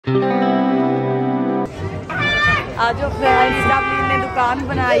आज फ्रेंड्स ने दुकान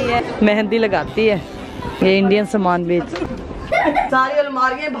बनाई है, मेहंदी लगाती है, ये इंडियन सामान बेच। सारी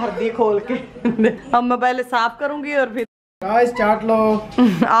अलमारियां भर दी खोल के। अब मैं पहले साफ करूंगी और फिर गाइस चाट लो।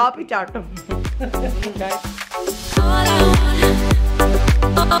 आप ही चाटो।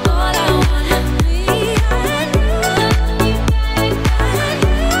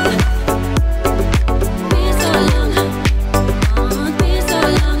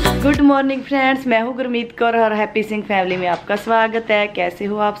 गुड मॉर्निंग फ्रेंड्स, मैं हूँ गुरमीत कौर और हैप्पी सिंह फैमिली में आपका स्वागत है। कैसे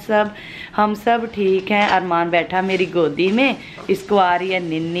हो आप सब? हम सब ठीक हैं। अरमान बैठा मेरी गोदी में, इसको आ रही है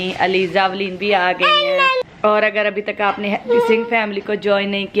निन्नी। अलीजा अवलीन भी आ गई है। और अगर अभी तक आपने हैप्पी सिंह फैमिली को ज्वाइन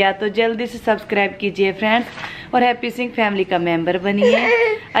नहीं किया तो जल्दी से सब्सक्राइब कीजिए फ्रेंड्स, और हैप्पी सिंह फैमिली का मेंबर बनिए।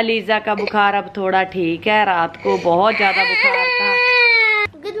 अलीजा का बुखार अब थोड़ा ठीक है, रात को बहुत ज़्यादा बुखार था।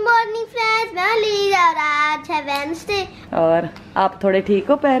 गुड मॉर्निंग फ्रेंड्स, मैं अलीजा और आज है वेडनेसडे। और आप थोड़े ठीक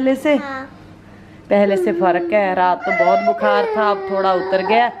हो पहले से? हाँ। पहले से फर्क है? रात तो बहुत बुखार था, अब थोड़ा उतर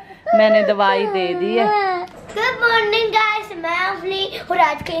गया, मैंने दवाई दे दी है। गुड मॉर्निंग गाइस, मैं अवली और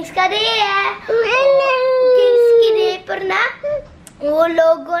आज किंग्स का डे है। किंग्स की डे पर ना वो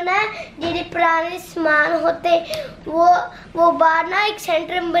लोगों ना जिन्हें पुराने सामान होते वो बाहर ना एक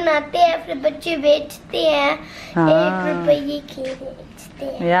सेंटर में बनाते हैं, फिर बच्चे बेचते हैं। हाँ। 1 रुपये की बेचते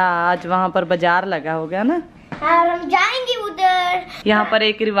हैं। या आज वहाँ पर बाजार लगा होगा ना, और हम जाएंगे उधर। यहाँ पर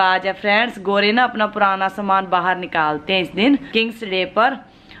एक रिवाज है फ्रेंड्स, गोरे ना अपना पुराना सामान बाहर निकालते हैं इस दिन किंग्स डे पर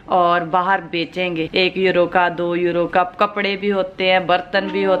और बाहर बेचेंगे। 1 यूरो का, 2 यूरो का। कपड़े भी होते हैं, बर्तन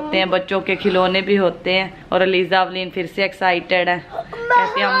भी होते हैं, बच्चों के खिलौने भी होते हैं। और अलीजा अवलीन फिर से एक्साइटेड है,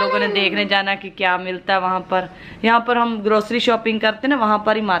 कहते हैं हम लोगों ने देखने जाना कि क्या मिलता है वहाँ पर। यहाँ पर हम ग्रोसरी शॉपिंग करते हैं ना, वहाँ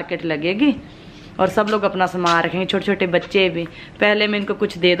पर ही मार्केट लगेगी और सब लोग अपना सामान रखेंगे, छोटे छोटे बच्चे भी। पहले मैं इनको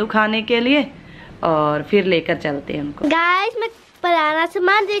कुछ दे दूँ खाने के लिए और फिर लेकर चलते हैं उनको। गाइस मैं पुराना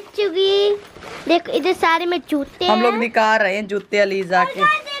सामान देख चुकी। देखो इधर सारे में जूते हम लोग निकाल रहे हैं जूते अलीजा के।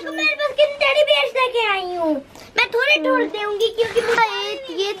 देखो मेरे पास कितने टेडी बियर्स लेके आई हूँ। मैं थोड़े ढूंढ दूंगी क्योंकि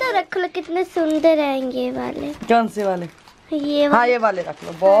ये तो रख लो, कितने सुंदर हैं ये वाले। कौन से वाले? ये हाँ ये वाले रख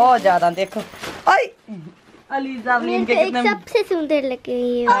लो, बहुत ज्यादा। देखो अलीजा अवलीन के कितने सबसे सुंदर लगे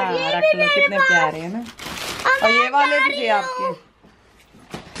ये। हाँ, रख लो, कितने प्यारे हैं ना। और ये वाले भी थे आपके?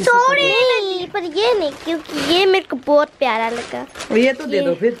 नहीं पर ये नहीं, क्योंकि ये मेरे को बहुत प्यारा लगा। ये तो दे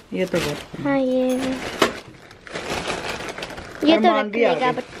दो फिर, ये तो बहुत। हाँ ये तो रख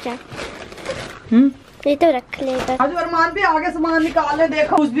लेगा बच्चा। ये तो रख लेगा। आज अरमान भी आगे सामान निकाले,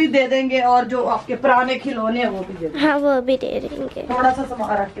 देखो कुछ भी दे देंगे और जो आपके पुराने खिलौने हैं वो भी दे देंगे। हाँ वो भी दे देंगे। थोड़ा सा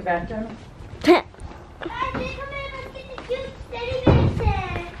सामान रख के बैठ जाना।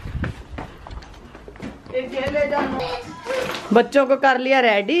 ले जाना। बच्चों को कर लिया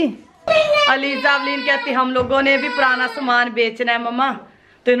रेडी। अलीजा अवलीन कहती हम लोगों ने भी पुराना सामान बेचना है मम्मा,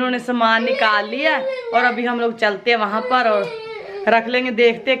 तो इन्होंने सामान निकाल लिया और अभी हम लोग चलते हैं वहां पर और रख लेंगे,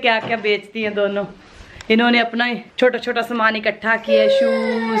 देखते क्या क्या बेचती हैं दोनों। इन्होंने अपना छोटा छोटा सामान इकट्ठा किया,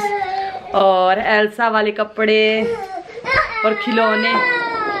 शूज और एल्सा वाले कपड़े और खिलौने।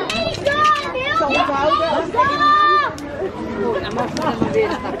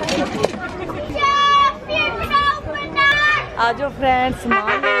 आजो फ्रेंड्स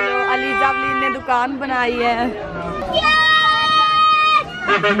सामान ले लो, अलीजा अवलीन ने दुकान बनाई है।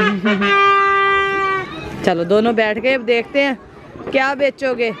 चलो दोनों बैठ गए, अब देखते हैं क्या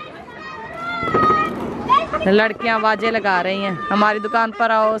बेचोगे। लड़कियां आवाजें लगा रही हैं, हमारी दुकान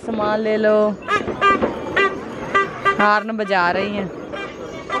पर आओ सामान ले लो, हार्न बजा रही हैं।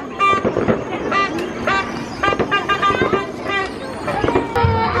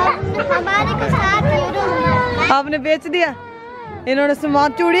 आपने बेच दिया? इन्होंने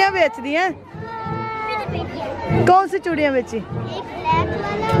सामान, चूड़ियां बेच दी हैं। कौन सी चूड़ियां बेची?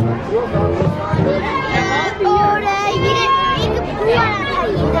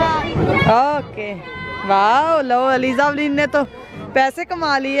 ओके वाह, लो अलीजा अवलीन ने तो पैसे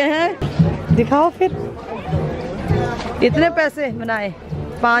कमा लिए हैं। दिखाओ फिर, इतने पैसे बनाए?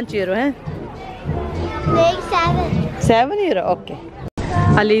 5 यूरो हैं। 7 यूरो। ओके।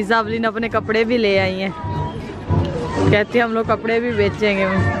 अलीजा अवलीन अपने कपड़े भी ले आई हैं, कहती हम लोग कपड़े भी बेचेंगे।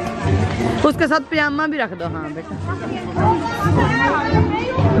 उसके साथ पजामा भी रख दो। हाँ बेटा,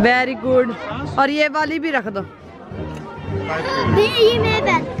 वेरी गुड। और ये वाली भी रख दो। ये मैं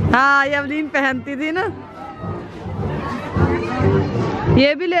हाँ ये अवलीन पहनती थी ना।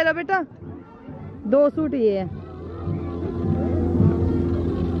 ये भी ले लो बेटा, 2 सूट ये है।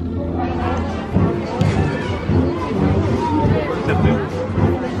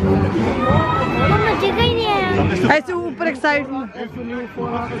 ऐसे ऊपर एक साइड में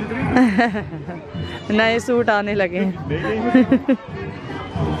नए सूट आने लगे हैं।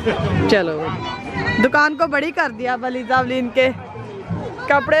 चलो दुकान को बड़ी कर दिया अलीज़ावलीन के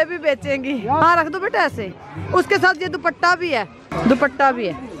कपड़े भी बेचेंगी। हाँ रख दो बेटा ऐसे। उसके साथ ये दुपट्टा भी है, दुपट्टा भी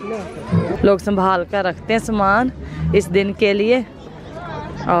है। लोग संभाल कर रखते हैं सामान इस दिन के लिए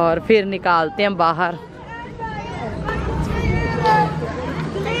और फिर निकालते हैं बाहर।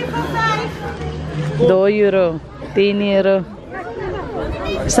 €2, €3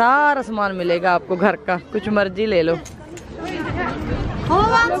 सारा सामान मिलेगा आपको घर का, कुछ मर्जी ले लो।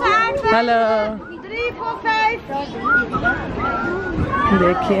 हेलो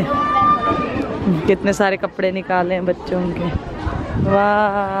देखिए कितने सारे कपड़े निकाले हैं बच्चों के।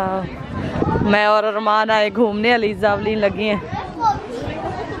 वाह, मैं और अरमान आए घूमने, अलीज़ावलीन लगी हैं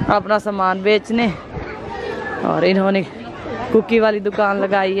अपना सामान बेचने और इन्होंने कुकी वाली दुकान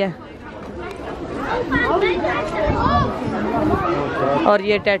लगाई है। और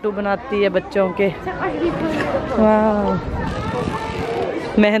ये टैटू बनाती है बच्चों के। वाह,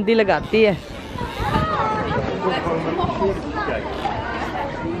 मेहंदी लगाती है।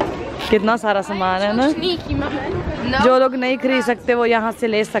 कितना सारा सामान है ना। जो लोग नहीं खरीद सकते वो यहाँ से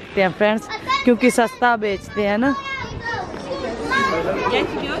ले सकते हैं फ्रेंड्स, क्योंकि सस्ता बेचते हैं ना।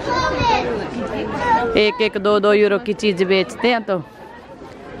 1-1, €2 की चीज बेचते हैं तो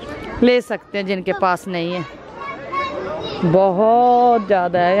ले सकते हैं जिनके पास नहीं है। बहुत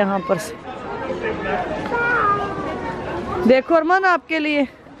ज्यादा है यहाँ पर। देखो अरमान आपके लिए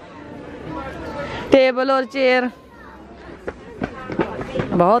टेबल और चेयर,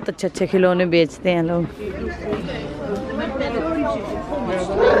 बहुत अच्छे अच्छे खिलौने बेचते हैं लोग।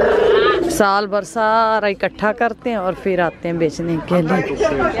 साल भर सारा इकट्ठा करते हैं और फिर आते हैं बेचने के लिए।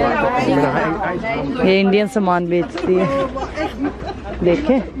 ये इंडियन सामान बेचती है,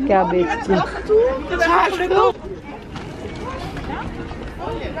 देखें क्या बेचती है।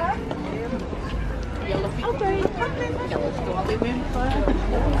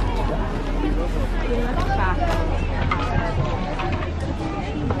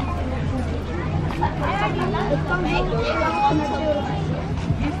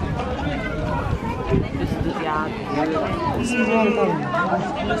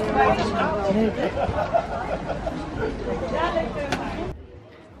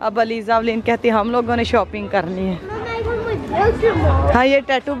 अब अलीज़ावलीन कहती है हम लोगों ने शॉपिंग करनी है। हाँ ये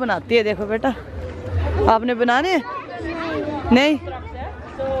टैटू बनाती है, देखो बेटा आपने बनाने हैं? नहीं,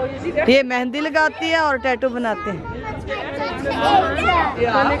 ये मेहंदी लगाती है और टैटू बनाते हैं।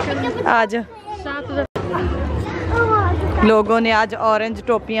 आज लोगों ने आज ऑरेंज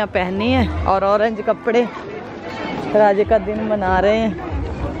टोपियां पहनी हैं और ऑरेंज कपड़े, राजे का दिन मना रहे हैं।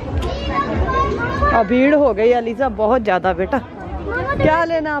 अब भीड़ हो गई अलीजा बहुत ज्यादा। बेटा क्या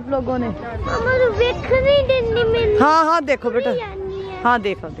लेना आप लोगों ने? हाँ हाँ देखो बेटा, हाँ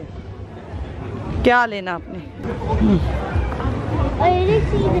देखो देखो क्या लेना आपने।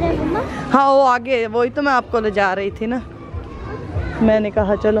 हाँ वो आगे, वही तो मैं आपको ले जा रही थी ना। मैंने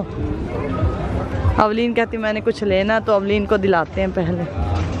कहा चलो, अवलीन कहती मैंने कुछ लेना, तो अवलीन को दिलाते हैं पहले।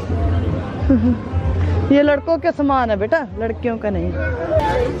 ये लड़कों के सामान है बेटा, लड़कियों का नहीं।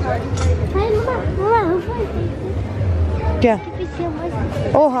 क्या?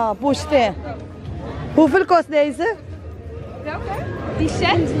 ओ हाँ पूछते हैं। Hoeveel kost deze? Die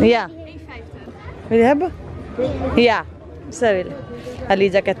set? Ja. 1,50. Wil je hebben? Ja, ze willen.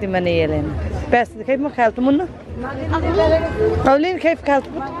 Aliza कहती मैंने ये लेना। पैसे geef me geld Munna. अवलीन geef geld,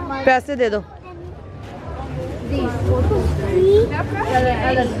 पैसे दे दो।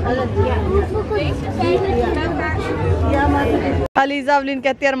 अलीजा अवलीन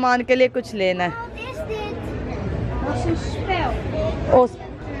कहती है अरमान के लिए कुछ लेना है।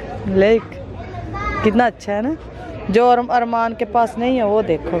 लेक कितना अच्छा है ना, जो अरमान के पास नहीं है वो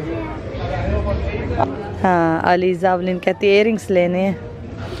देखो। हाँ अलीजा अवलीन कहती है इयररिंग्स लेने हैं,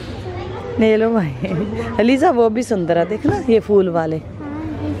 ले लो भाई। अलीजा वो भी सुंदर है, देखना ये फूल वाले।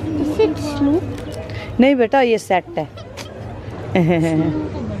 नहीं बेटा ये सेट है।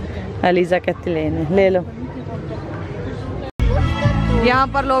 अलीजा कहती लेने, ले लो। यहाँ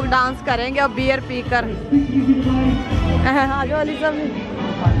पर लोग डांस करेंगे और बियर पीकर। आ जाओ अलीजा।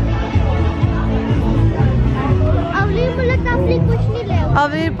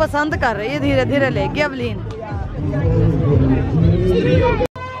 अवलीन पसंद कर रही है, धीरे धीरे लेगी अवलीन।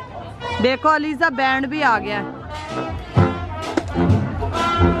 देखो अलीजा बैंड भी आ गया।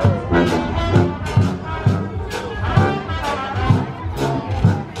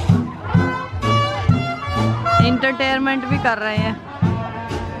 एंटरटेनमेंट भी कर रहे हैं।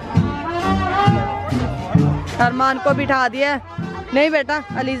 अरमान को बिठा दिया। नहीं बेटा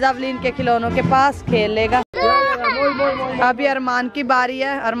अलीजा अवलीन के खिलौनों के पास खेल लेगा। अभी अरमान की बारी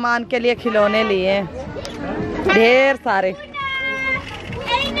है, अरमान के लिए खिलौने लिए हैं ढेर सारे।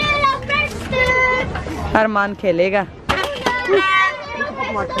 अरमान खेलेगा।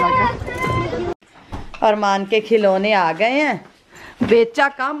 अरमान के खिलौने आ गए हैं। बेचा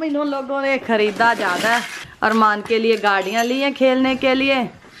कम, इन लोगों ने खरीदा ज्यादा। अरमान के लिए गाड़ियां ली हैं खेलने के लिए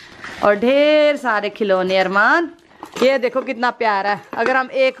और ढेर सारे खिलौने। अरमान ये देखो कितना प्यारा है। अगर हम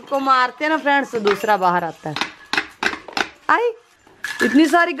एक को मारते हैं ना फ्रेंड्स तो दूसरा बाहर आता है। आई इतनी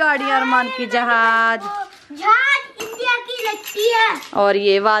सारी गाड़ियां अरमान की। जहाज इंडिया की लगती है। और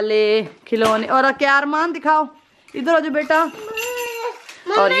ये वाले खिलौने। और क्या अरमान दिखाओ, इधर हो जो बेटा।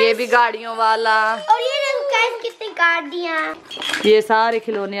 और ये भी गाड़ियों वाला। और ये देखो कैसे कितनी गाड़ियां। ये सारे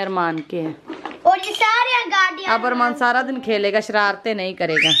खिलौने अरमान के हैं। और ये सारे गाड़ियां। अब अरमान सारा दिन खेलेगा, शरारतें नहीं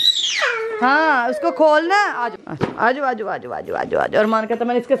करेगा। हाँ उसको खोलना। आजो आजो आजो आजो आजो आजो आजो। अरमान कहता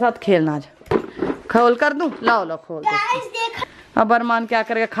मैंने इसके साथ खेलना। आज खोल कर दूं? लाओ लो खोल दो। अब अरमान क्या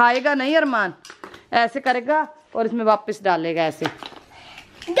करेगा? खाएगा नहीं अरमान, ऐसे करेगा और इसमें वापस डालेगा ऐसे।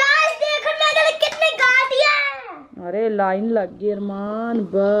 कितनी गाड़ियां। अरे लाइन लग गई अरमान।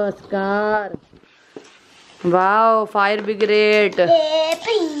 Bus car, wow, fire brigade,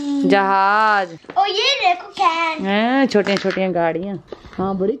 जहाज। और ये देखो कैन हैं, छोटी छोटी गाड़ियां।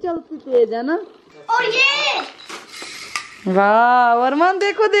 हाँ बड़ी चलती तेज है ना। और ये वाह अरमान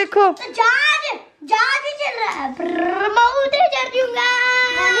देखो देखो। तो जहाज ही चल रहा है। बहुत तेज चल रही।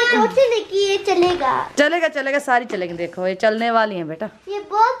 मैंने सोचा नहीं कि ये चलेगा। चलेगा चलेगा, सारी चलेगी। देखो ये चलने वाली है बेटा। ये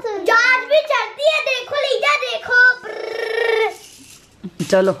बहुत जहाज भी चलती है। देखो लीजा देखो।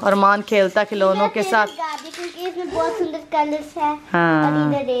 चलो अरमान खेलता खिलौनों के साथ। क्योंकि इसमें बहुत सुंदर कलर्स है। हाँ।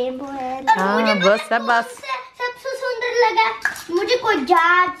 और ये रेनबो है। हाँ बस है बस। सबसे सुंदर लगा मुझे कोई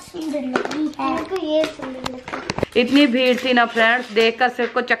जहाज सुंदर लगी है। मेरे को ये सुंदर लगी। इतनी भीड़ थी ना फ्रेंड्स, देखकर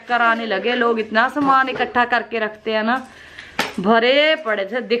सबको चक्कर आने लगे। लोग इतना सामान इकट्ठा करके रखते हैं ना, भरे पड़े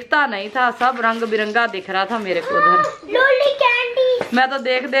थे, दिखता नहीं था। सब रंग बिरंगा दिख रहा था मेरे को उधर। Lolly candy. मैं तो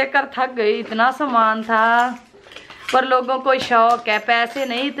देख देख कर थक गई, इतना सामान था। पर लोगों को शौक है, पैसे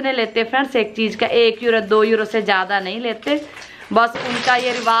नहीं इतने लेते फ्रेंड्स एक चीज का। 1 यूरो 2 यूरो से ज्यादा नहीं लेते। बस उनका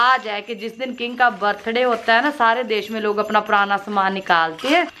ये रिवाज है कि जिस दिन किंग का बर्थडे होता है ना, सारे देश में लोग अपना पुराना सामान निकालते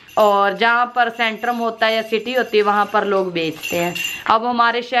हैं और जहाँ पर सेंट्रम होता है या सिटी होती है वहां पर लोग बेचते हैं। अब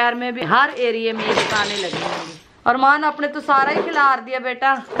हमारे शहर में भी हर एरिया में दुकानें लगी होंगी। अरमान अपने तो सारा ही खिला दिया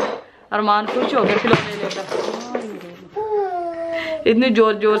बेटा। अरमान खुश हो गया खिलौने लेकर। इतनी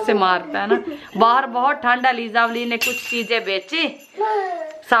जोर जोर से मारता है ना। बाहर बहुत ठंड है। लीजावली ने कुछ चीजें बेची,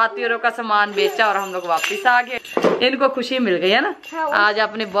 7 यूरो का सामान बेचा और हम लोग वापिस आ गए। इनको खुशी मिल गई है ना। आज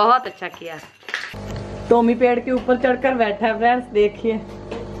आपने बहुत अच्छा किया। टोमी पेड़ के ऊपर चढ़कर बैठा है फ्रेंड्स, देखिए।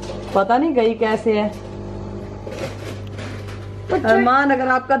 पता नहीं गई कैसे है। अरमान अगर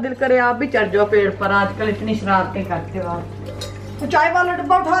आपका दिल करे आप भी चढ़ जाओ पेड़ पर। आजकल इतनी शरारतें करते हो आप। चाय वाला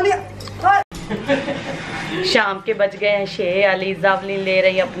डब्बा उठा लिया। शाम के बज गए हैं 6। अलीजावली ले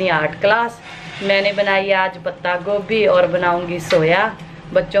रही अपनी आर्ट क्लास। मैंने बनाई आज पत्ता गोभी और बनाऊंगी सोया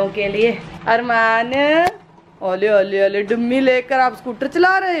बच्चों के लिए। अरमान ओले ओले ओले डुम्मी लेकर आप स्कूटर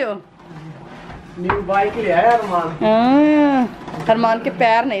चला रहे हो? न्यू बाइक ले आया अरमान। अरमान के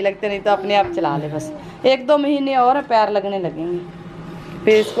पैर नहीं लगते, नहीं तो अपने आप चला ले। बस 1-2 महीने और पैर लगने लगेंगे,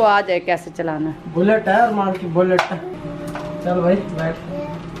 फिर इसको आ जाए कैसे चलाना। बुलेट है अरमान की, बुलेट। चल भाई बैठ।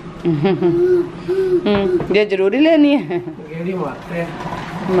 ये जरूरी लेनी है। गेड़ी मारते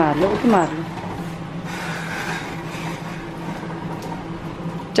हैं। मार लो तो मार लो।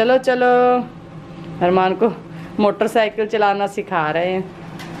 चलो चलो अरमान को मोटरसाइकिल चलाना सिखा रहे हैं।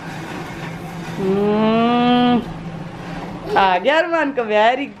 आ गया अरमान को,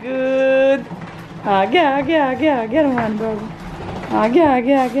 वेरी गुड। आ गया आ गया आ गया आ गया अरमान बाबू, आ गया आ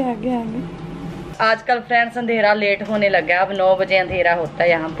गया आ गया आ गया आ गया। आजकल फ्रेंड्स अंधेरा लेट होने लगा। अब 9 बजे अंधेरा होता है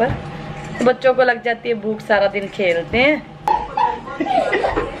यहाँ पर। तो बच्चों को लग जाती है भूख, सारा दिन खेलते हैं।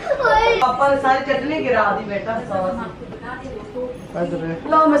 पापा ने सारी चटनी गिरा दी बेटा।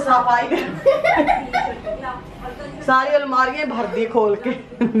 लो मैं सफाई सारी अलमारियां भर दी खोल के।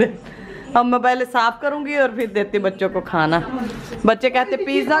 अब मैं पहले साफ करूंगी और फिर देती बच्चों को खाना। बच्चे कहते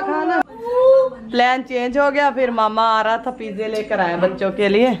पिज्जा खाना। प्लान चेंज हो गया, फिर मामा आ रहा था, पिज्जे लेकर आए बच्चों के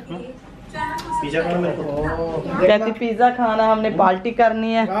लिए। पिज्जा खाना मेरे को। कहती पिज्जा खाना, हमने पार्टी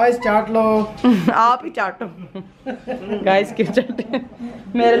करनी है। गाइस चाट लो। आप ही चाटो। गाइस क्यों चाटे?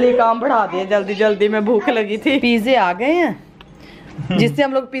 मेरे लिए काम बढ़ा दिए जल्दी जल्दी में, भूख लगी थी। पिज्जे आ गए हैं। जिससे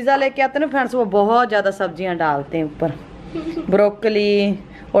हम लोग पिज्जा लेके आते हैं ना फ्रेंड्स, वो बहुत ज्यादा सब्जियां डालते हैं ऊपर। ब्रोकली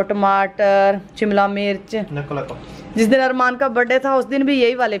और टमाटर, शिमला मिर्च। जिस दिन अरमान का बर्थडे था उस दिन भी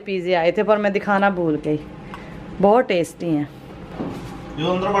यही वाले पिज्जे आए थे, पर मैं दिखाना भूल गई। बहुत टेस्टी हैं।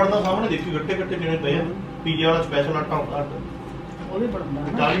 जो अंदर बढ़ना सामने देखिए गट्टे गट्टे किने पे हैं। पिज्जे वाला स्पेशल आटा होता है, वो भी बढ़ना है।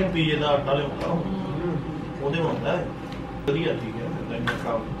 इटालियन पिज्जे ਦਾ ਆਟਾ ਲਿਆਉਂਦਾ ਉਹਦੇ ਬਣਦਾ ਹੈ ਵਧੀਆ। ਠੀਕ ਹੈ।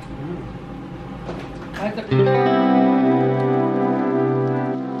 मैं तो